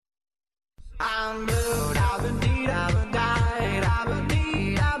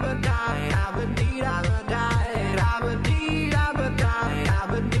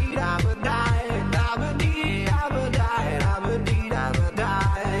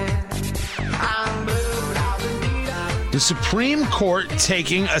The Supreme Court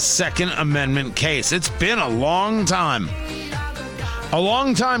taking a Second Amendment case. It's been a long time. A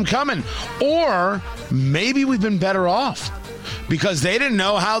long time coming. Or maybe we've been better off because they didn't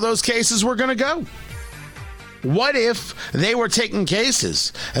know how those cases were going to go. What if they were taking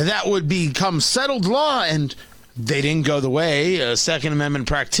cases that would become settled law and they didn't go the way Second Amendment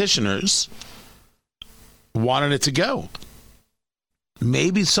practitioners wanted it to go?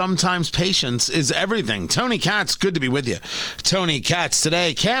 Maybe sometimes patience is everything. Tony Katz, good to be with you. Tony Katz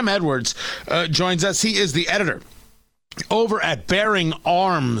today. Cam Edwards joins us. He is the editor over at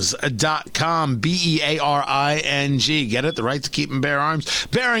bearingarms.com, BEARING. Get it? The right to keep and bear arms.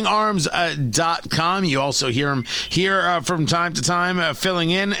 Bearingarms.com. You also hear him here from time to time filling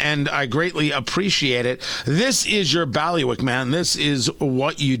in, and I greatly appreciate it. This is your bailiwick, man. This is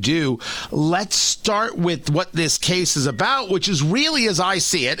what you do. Let's start with what this case is about, which is really, as I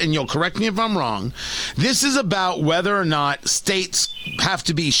see it, and you'll correct me if I'm wrong, this is about whether or not states have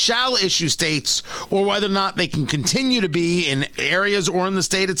to be shall issue states or whether or not they can continue to be in areas or in the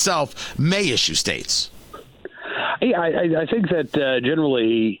state itself may issue states. Yeah, I think that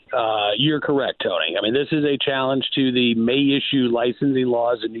generally you're correct, Tony. I mean, this is a challenge to the may issue licensing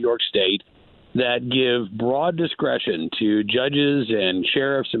laws in New York State that give broad discretion to judges and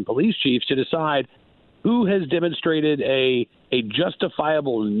sheriffs and police chiefs to decide who has demonstrated a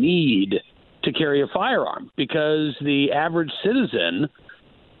justifiable need to carry a firearm, because the average citizen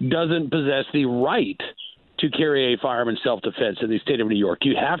doesn't possess the right to carry a firearm in self-defense in the state of New York.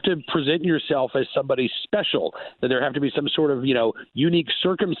 You have to present yourself as somebody special, that there have to be some sort of, unique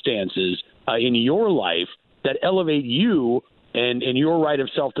circumstances in your life that elevate you and your right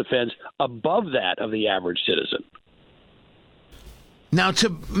of self-defense above that of the average citizen. Now, to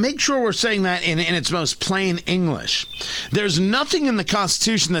make sure we're saying that in its most plain English, there's nothing in the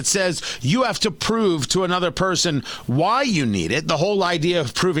Constitution that says you have to prove to another person why you need it. The whole idea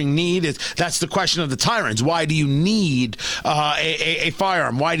of proving need that's the question of the tyrants. Why do you need a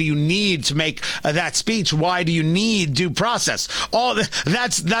firearm? Why do you need to make that speech? Why do you need due process?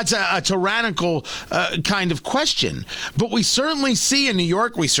 That's a tyrannical kind of question. But we certainly see in New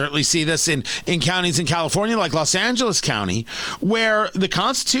York, we certainly see this in counties in California like Los Angeles County, where the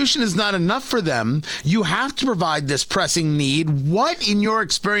Constitution is not enough for them. You have to provide this pressing need. What, in your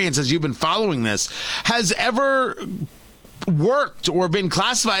experience, as you've been following this, has ever worked or been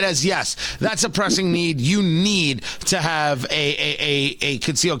classified as, yes, that's a pressing need, you need to have a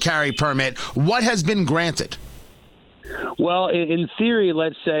concealed carry permit? What has been granted? Well, in theory,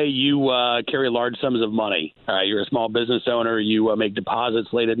 let's say you carry large sums of money. You're a small business owner. You make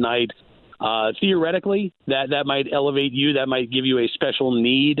deposits late at night. Theoretically, that might elevate you. That might give you a special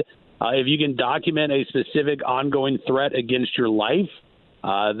need. If you can document a specific ongoing threat against your life,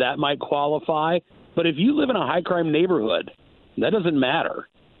 that might qualify. But if you live in a high-crime neighborhood, that doesn't matter.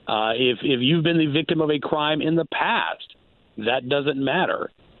 If you've been the victim of a crime in the past, that doesn't matter.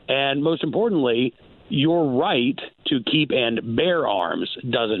 And most importantly, your right to keep and bear arms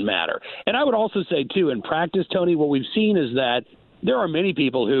doesn't matter. And I would also say, too, in practice, Tony, what we've seen is that there are many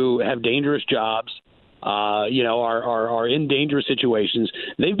people who have dangerous jobs, are in dangerous situations.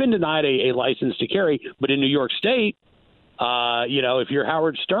 They've been denied a license to carry. But in New York State, if you're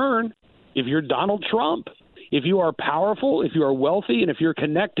Howard Stern, if you're Donald Trump, if you are powerful, if you are wealthy, and if you're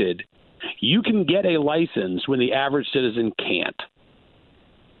connected, you can get a license when the average citizen can't.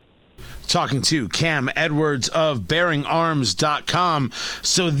 Talking to Cam Edwards of bearingarms.com.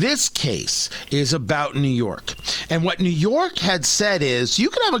 So this case is about New York. And what New York had said is you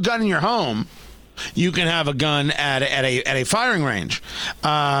can have a gun in your home. You can have a gun at a firing range,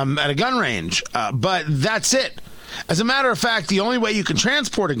 at a gun range, but that's it. As a matter of fact, the only way you can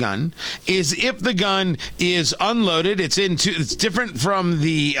transport a gun is if the gun is unloaded, it's different from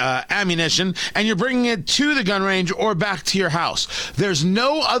the ammunition, and you're bringing it to the gun range or back to your house. There's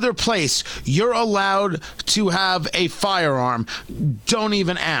no other place you're allowed to have a firearm. Don't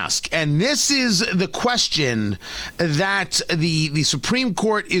even ask. And this is the question that the Supreme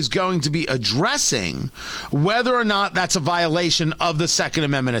Court is going to be addressing, whether or not that's a violation of the Second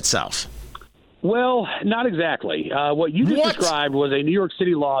Amendment itself. Well, not exactly. What you just described was a New York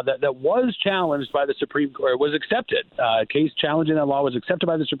City law that was challenged by the Supreme Court, was accepted. A case challenging that law was accepted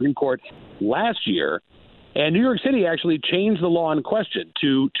by the Supreme Court last year, and New York City actually changed the law in question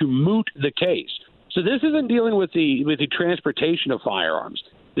to moot the case. So this isn't dealing with the transportation of firearms.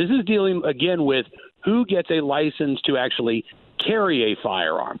 This is dealing, again, with who gets a license to actually carry a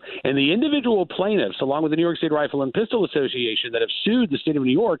firearm. And the individual plaintiffs, along with the New York State Rifle and Pistol Association that have sued the state of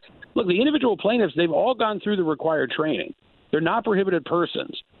New York, look, the individual plaintiffs, they've all gone through the required training. They're not prohibited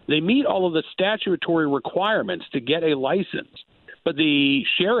persons. They meet all of the statutory requirements to get a license. But the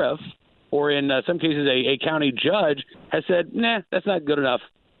sheriff, or in some cases a county judge, has said, nah, that's not good enough.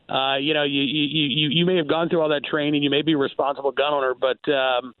 You may have gone through all that training, you may be a responsible gun owner, but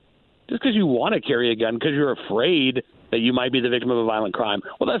just because you want to carry a gun, because you're afraid that you might be the victim of a violent crime,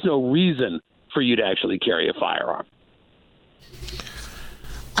 well, that's no reason for you to actually carry a firearm.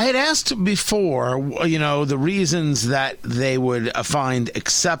 I had asked before, the reasons that they would find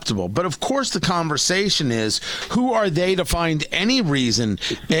acceptable. But of course, the conversation is, who are they to find any reason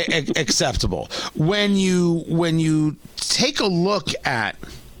acceptable? When you take a look at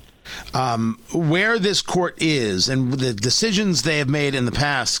where this court is and the decisions they have made in the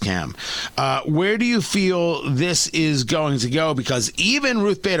past, Cam, where do you feel this is going to go? Because even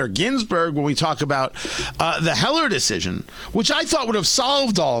Ruth Bader Ginsburg, when we talk about the Heller decision, which I thought would have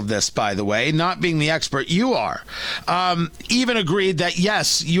solved all of this, by the way, not being the expert you are, even agreed that,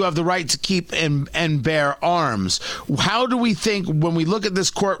 yes, you have the right to keep and bear arms. How do we think, when we look at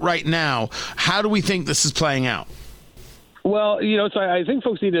this court right now, how do we think this is playing out? Well, so I think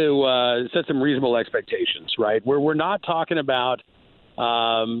folks need to set some reasonable expectations, right? We're not talking about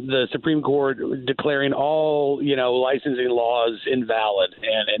the Supreme Court declaring all, licensing laws invalid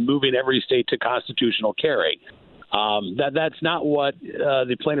and moving every state to constitutional carry. That's not what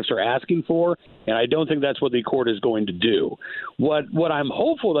the plaintiffs are asking for, and I don't think that's what the court is going to do. What I'm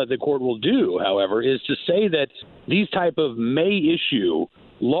hopeful that the court will do, however, is to say that these type of may issue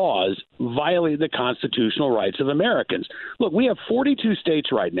laws violate the constitutional rights of Americans. Look, we have 42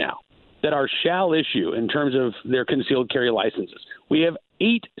 states right now that are shall issue in terms of their concealed carry licenses. We have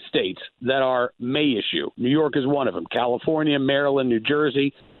 8 states that are may issue. New York is one of them. California, Maryland, New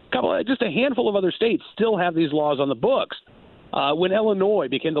Jersey, just a handful of other states still have these laws on the books. When Illinois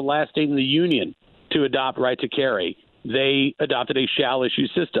became the last state in the union to adopt right to carry, they adopted a shall issue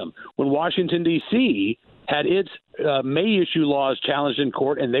system. When Washington, D.C. had its may issue laws challenged in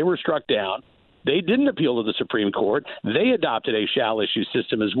court and they were struck down, they didn't appeal to the Supreme Court. They adopted a shall issue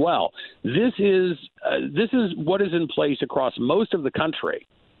system as well. This is what is in place across most of the country.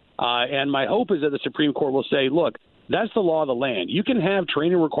 And my hope is that the Supreme Court will say, look, that's the law of the land. You can have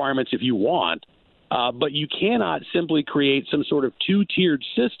training requirements if you want, but you cannot simply create some sort of two-tiered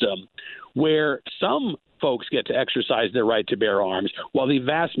system where some folks get to exercise their right to bear arms while the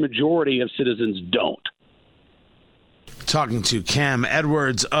vast majority of citizens don't. Talking to Cam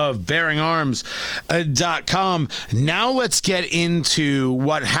Edwards of BearingArms.com. Now let's get into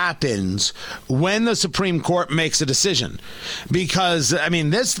what happens when the Supreme Court makes a decision. Because,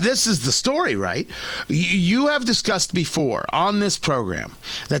 this is the story, right? You have discussed before on this program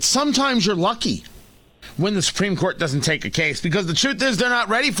that sometimes you're lucky when the Supreme Court doesn't take a case, because the truth is they're not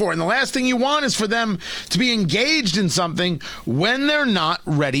ready for it. And the last thing you want is for them to be engaged in something when they're not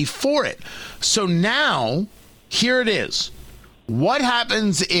ready for it. So now, here it is. What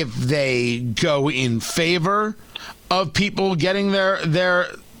happens if they go in favor of people getting their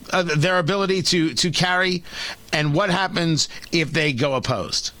ability to carry, and what happens if they go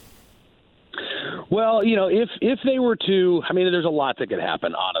opposed? Well, if they were to, there's a lot that could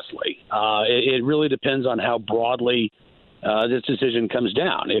happen, honestly. It really depends on how broadly this decision comes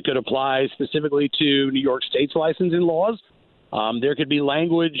down. It could apply specifically to New York State's licensing laws. There could be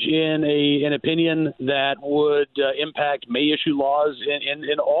language in an opinion that would impact may issue laws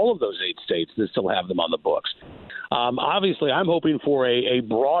in all of those 8 states that still have them on the books. Obviously, I'm hoping for a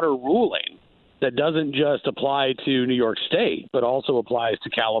broader ruling that doesn't just apply to New York State, but also applies to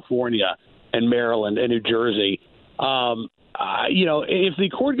California and Maryland and New Jersey. If the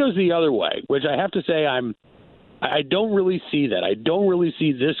court goes the other way, which I have to say I don't really see that. I don't really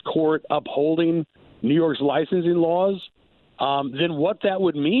see this court upholding New York's licensing laws. Then what that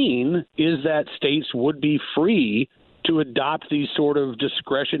would mean is that states would be free to adopt these sort of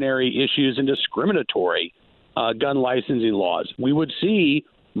discretionary issues and discriminatory gun licensing laws. We would see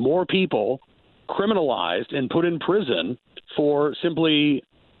more people criminalized and put in prison for simply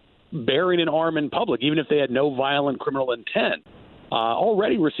bearing an arm in public, even if they had no violent criminal intent.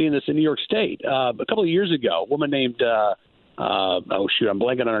 Already we're seeing this in New York State. A couple of years ago, a woman named, I'm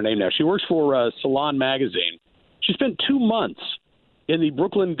blanking on her name now. She works for Salon Magazine. She spent 2 months in the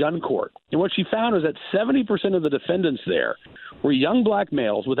Brooklyn gun court. And what she found was that 70% of the defendants there were young black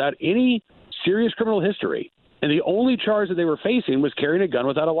males without any serious criminal history. And the only charge that they were facing was carrying a gun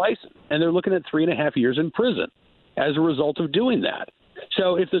without a license. And they're looking at 3.5 years in prison as a result of doing that.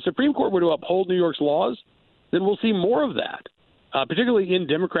 So if the Supreme Court were to uphold New York's laws, then we'll see more of that, particularly in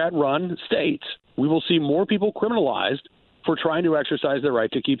Democrat-run states. We will see more people criminalized for trying to exercise their right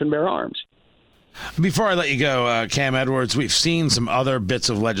to keep and bear arms. Before I let you go, Cam Edwards, we've seen some other bits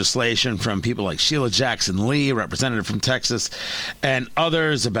of legislation from people like Sheila Jackson Lee, representative from Texas, and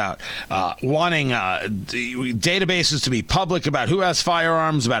others about wanting databases to be public about who has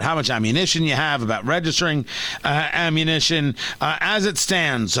firearms, about how much ammunition you have, about registering ammunition. As it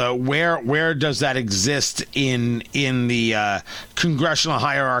stands, where does that exist in the congressional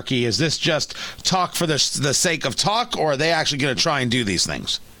hierarchy? Is this just talk for the sake of talk, or are they actually going to try and do these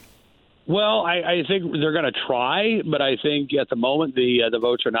things? Well, I think they're going to try, but I think at the moment the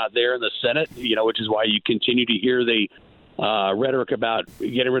votes are not there in the Senate, which is why you continue to hear the rhetoric about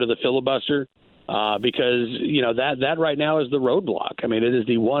getting rid of the filibuster, because, that right now is the roadblock. I mean, it is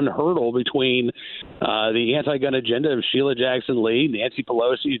the one hurdle between the anti-gun agenda of Sheila Jackson Lee, Nancy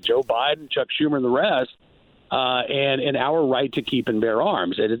Pelosi, Joe Biden, Chuck Schumer, and the rest, and our right to keep and bear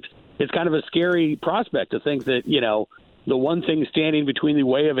arms. And it's kind of a scary prospect to think that, the one thing standing between the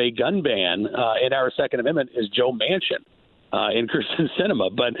way of a gun ban in our Second Amendment is Joe Manchin in Kyrsten Sinema.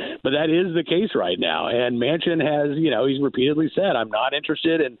 But that is the case right now. And Manchin has, he's repeatedly said, I'm not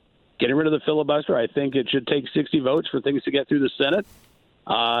interested in getting rid of the filibuster. I think it should take 60 votes for things to get through the Senate.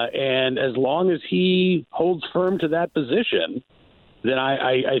 And as long as he holds firm to that position, then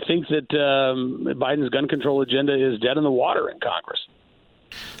I think that Biden's gun control agenda is dead in the water in Congress.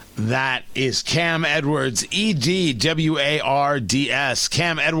 That is Cam Edwards, EDWARDS.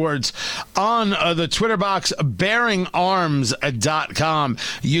 Cam Edwards on the Twitter box, bearingarms.com.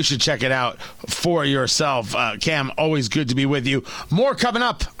 You should check it out for yourself. Cam, always good to be with you. More coming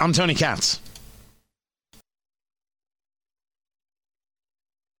up. I'm Tony Katz.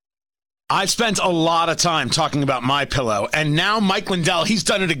 I've spent a lot of time talking about MyPillow, and now Mike Lindell, he's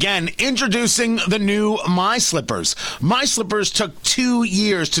done it again, introducing the new My Slippers. My Slippers took 2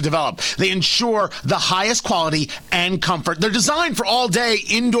 years to develop. They ensure the highest quality and comfort. They're designed for all day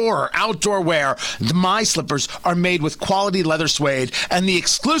indoor or outdoor wear. The My Slippers are made with quality leather suede and the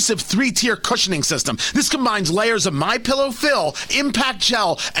exclusive 3-tier cushioning system. This combines layers of MyPillow fill, impact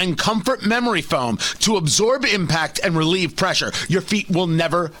gel, and comfort memory foam to absorb impact and relieve pressure. Your feet will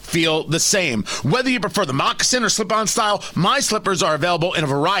never feel the same. Whether you prefer the moccasin or slip-on style, My Slippers are available in a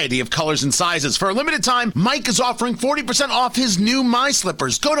variety of colors and sizes. For a limited time, Mike is offering 40% off his new My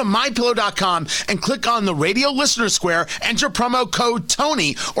Slippers. Go to MyPillow.com and click on the radio listener square, enter promo code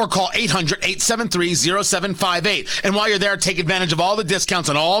TONY, or call 800-873-0758. And while you're there, take advantage of all the discounts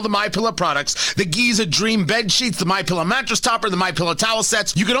on all the MyPillow products, the Giza Dream bed sheets, the MyPillow mattress topper, the MyPillow towel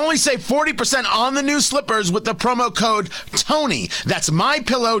sets. You can only save 40% on the new slippers with the promo code TONY. That's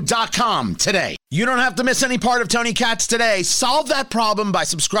MyPillow.com today. You don't have to miss any part of Tony Katz Today. Solve that problem by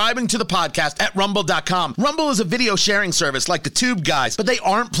subscribing to the podcast at Rumble.com. Rumble is a video sharing service like the Tube guys, but they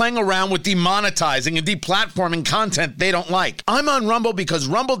aren't playing around with demonetizing and deplatforming content they don't like. I'm on Rumble because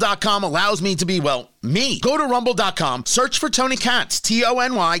Rumble.com allows me to be, me. Go to Rumble.com, search for Tony Katz,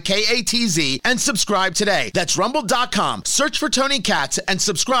 TonyKatz, and subscribe today. That's Rumble.com. Search for Tony Katz and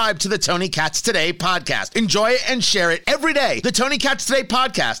subscribe to the Tony Katz Today podcast. Enjoy it and share it every day. The Tony Katz Today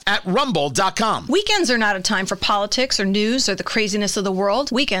podcast at Rumble.com. Weekends are not a time for politics or news or the craziness of the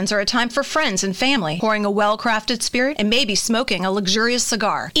world. Weekends are a time for friends and family, pouring a well-crafted spirit and maybe smoking a luxurious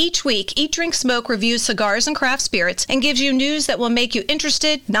cigar. Each week, Eat, Drink, Smoke reviews cigars and craft spirits and gives you news that will make you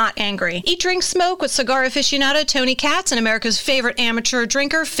interested, not angry. Eat, Drink, Smoke with cigar aficionado Tony Katz and America's favorite amateur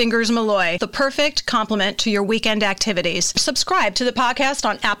drinker, Fingers Malloy. The perfect complement to your weekend activities. Subscribe to the podcast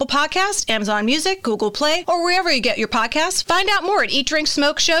on Apple Podcasts, Amazon Music, Google Play, or wherever you get your podcasts. Find out more at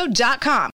eatdrinksmokeshow.com.